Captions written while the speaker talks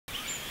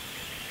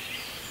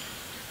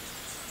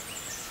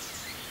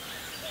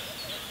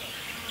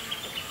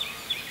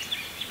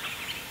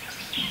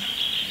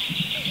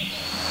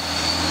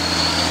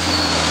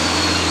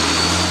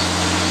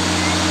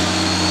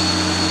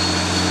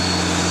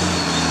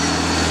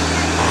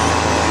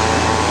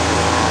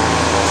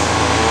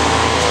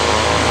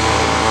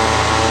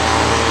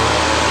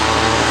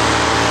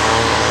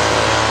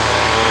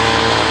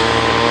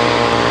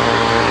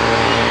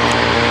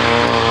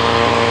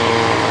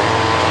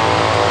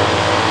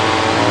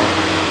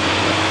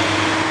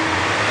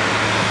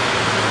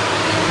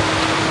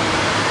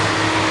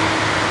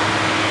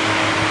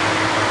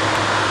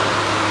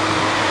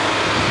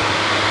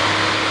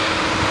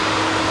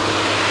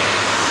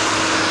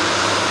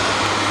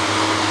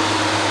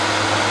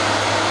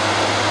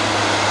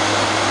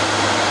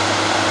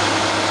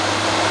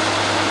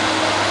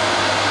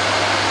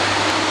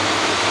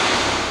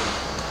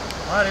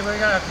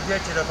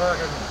objection if I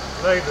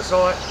can leave the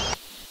site.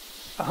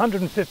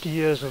 150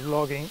 years of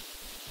logging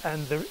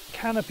and the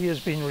canopy has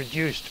been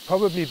reduced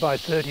probably by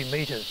 30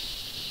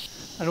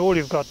 metres. And all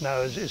you've got now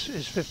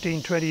is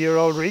 15,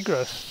 20-year-old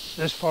regrowth.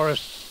 This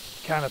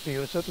forest canopy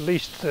was at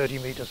least 30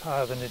 metres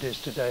higher than it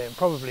is today, and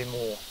probably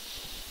more.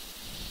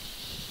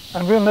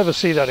 And we'll never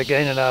see that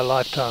again in our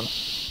lifetime.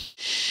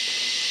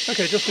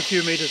 Okay, just a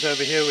few metres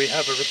over here we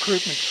have a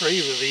recruitment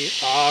tree with the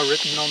R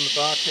written on the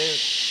bark there.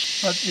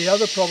 But the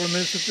other problem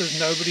is that there's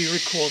nobody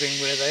recording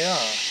where they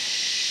are.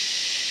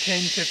 10,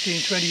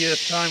 15, 20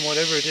 years time,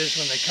 whatever it is,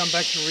 when they come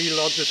back to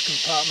relog this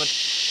compartment,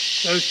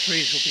 those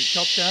trees will be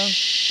chopped down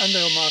and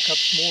they'll mark up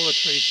smaller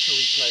trees to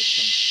replace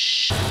them.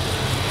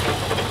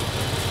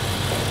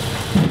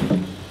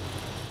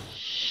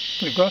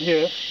 We've got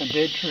here a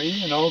dead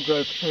tree, an old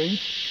growth tree,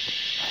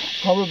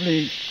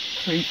 probably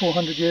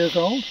 300-400 years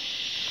old,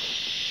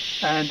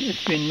 and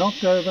it's been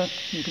knocked over.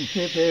 You can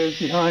see it there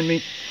behind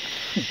me.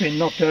 It's been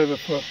knocked over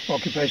for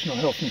occupational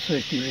health and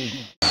safety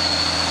reasons.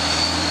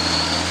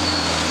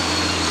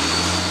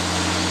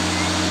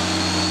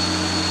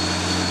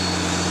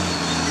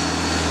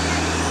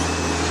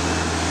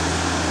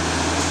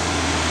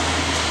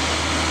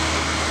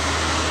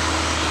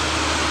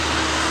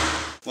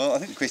 Well, I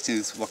think the question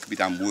is what could be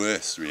done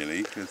worse,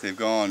 really, because they've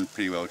gone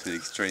pretty well to the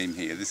extreme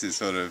here. This is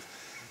sort of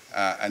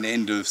an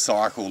end of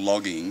cycle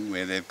logging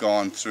where they've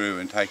gone through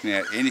and taken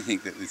out anything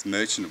that is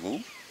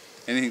merchantable,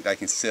 anything they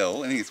can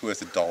sell, anything that's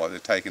worth $1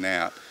 they've taken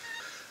out.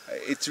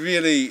 It's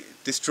really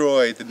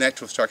destroyed the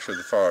natural structure of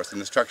the forest and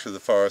the structure of the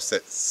forest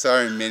that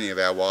so many of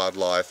our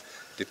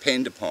wildlife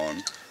depend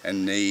upon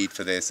and need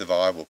for their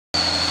survival.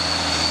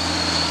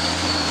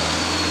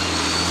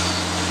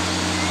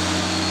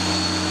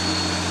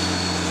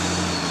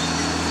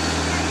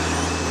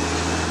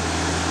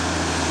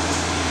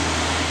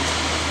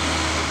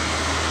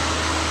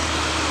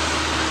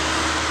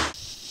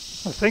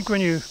 I think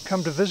when you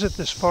come to visit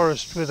this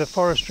forest with a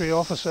forestry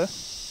officer,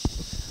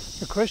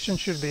 the question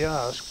should be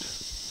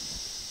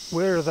asked,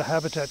 where are the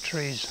habitat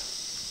trees?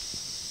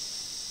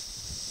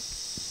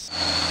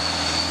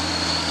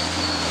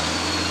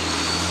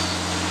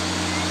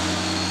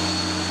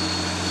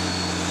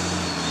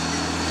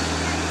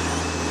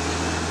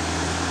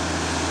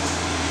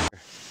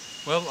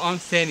 Well, I'm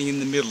standing in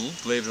the middle,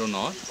 believe it or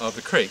not, of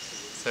a creek.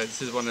 So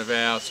this is one of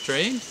our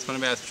streams. It's one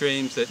of our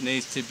streams that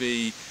needs to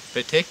be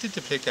protected to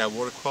protect our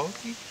water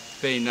quality.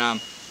 Been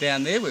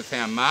down there, we've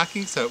found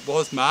markings, so it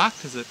was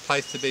marked as a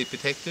place to be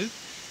protected,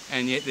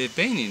 and yet they've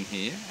been in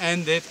here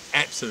and they've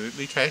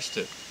absolutely trashed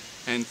it.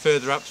 And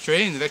further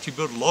upstream, they've actually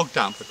built a log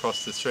dump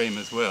across the stream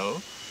as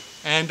well.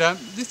 And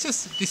this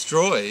just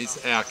destroys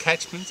our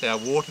catchments, our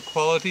water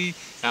quality,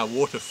 our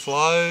water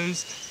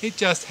flows. It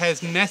just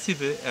has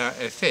massive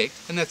effect,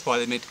 and that's why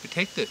they're meant to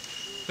protect it.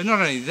 But not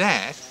only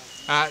that,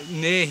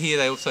 near here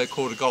they also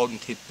caught a golden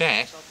tip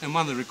bat, and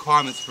one of the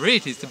requirements for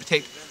it is to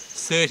protect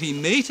 30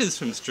 metres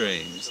from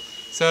streams.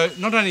 So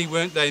not only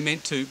weren't they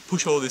meant to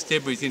push all this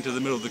debris into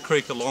the middle of the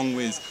creek along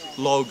with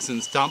logs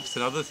and stumps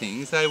and other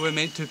things, they were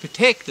meant to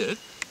protect it,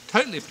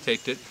 totally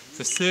protect it,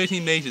 for 30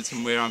 metres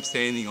from where I'm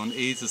standing on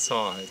either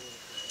side.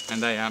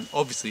 And they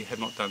obviously have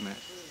not done that.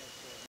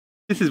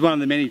 This is one of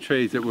the many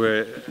trees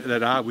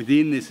that are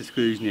within this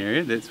exclusion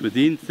area, that's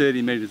within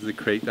 30 metres of the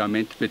creek that are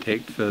meant to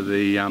protect for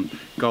the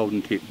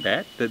golden tip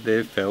bat that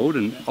they've felled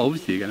and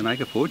obviously are going to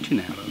make a fortune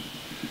out of.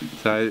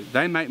 So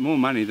they make more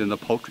money than the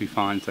poultry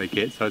fines they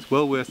get, so it's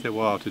well worth their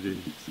while to do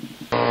this.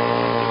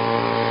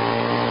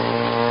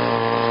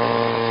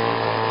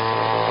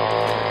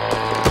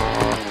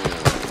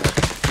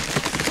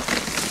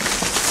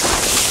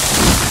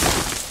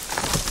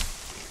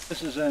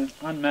 This is an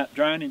unmapped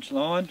drainage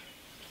line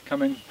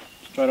coming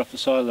straight off the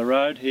side of the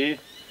road here.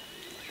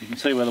 You can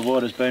see where the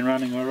water's been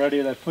running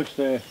already. They've pushed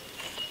their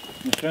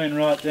machine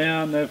right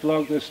down, they've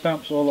logged their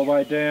stumps all the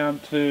way down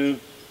to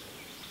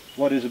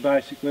what is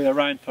basically a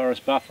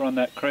rainforest buffer on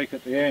that creek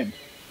at the end.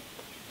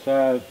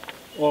 So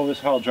all this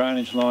whole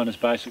drainage line has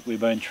basically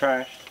been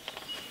trashed.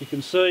 You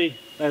can see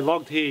they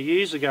logged here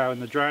years ago in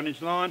the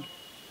drainage line,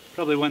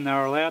 probably when they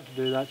were allowed to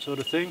do that sort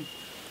of thing.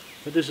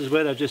 But this is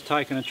where they've just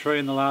taken a tree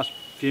in the last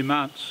few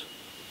months.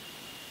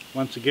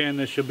 Once again,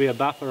 there should be a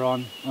buffer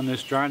on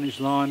this drainage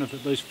line of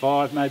at least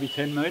 5, maybe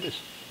 10 metres.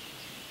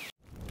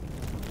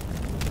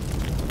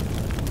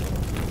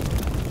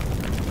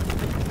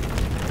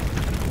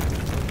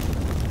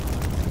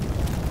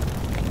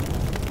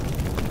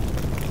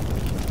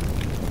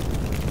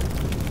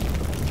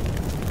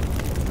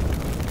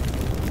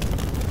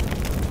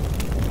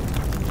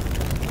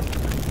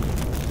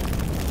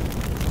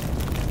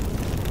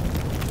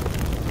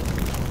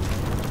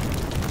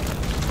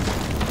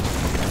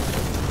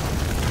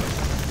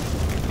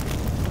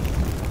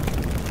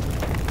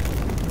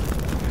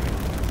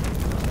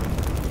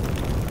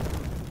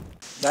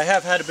 They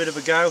have had a bit of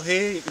a go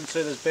here. You can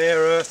see there's bare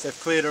earth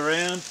they've cleared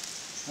around.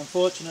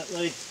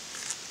 Unfortunately,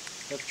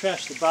 they've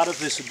trashed the butt of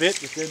this a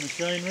bit with their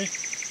machinery,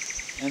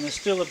 and there's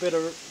still a bit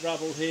of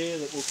rubble here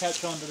that will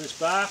catch onto this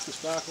bark.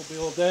 This bark will be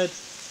all dead.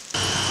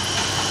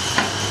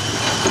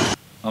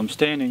 I'm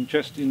standing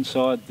just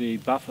inside the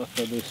buffer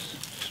for this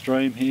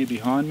stream here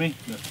behind me.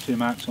 The 2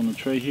 marks on the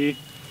tree here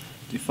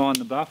define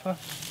the buffer,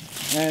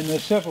 and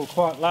there's several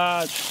quite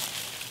large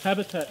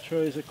habitat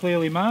trees are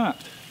clearly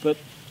marked, but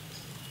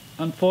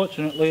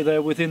unfortunately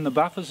they're within the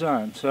buffer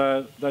zone,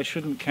 so they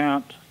shouldn't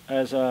count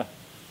as a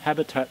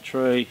habitat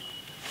tree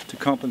to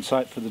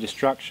compensate for the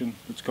destruction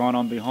that's gone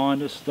on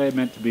behind us. They're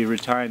meant to be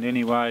retained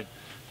anyway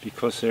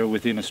because they're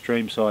within a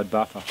streamside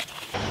buffer.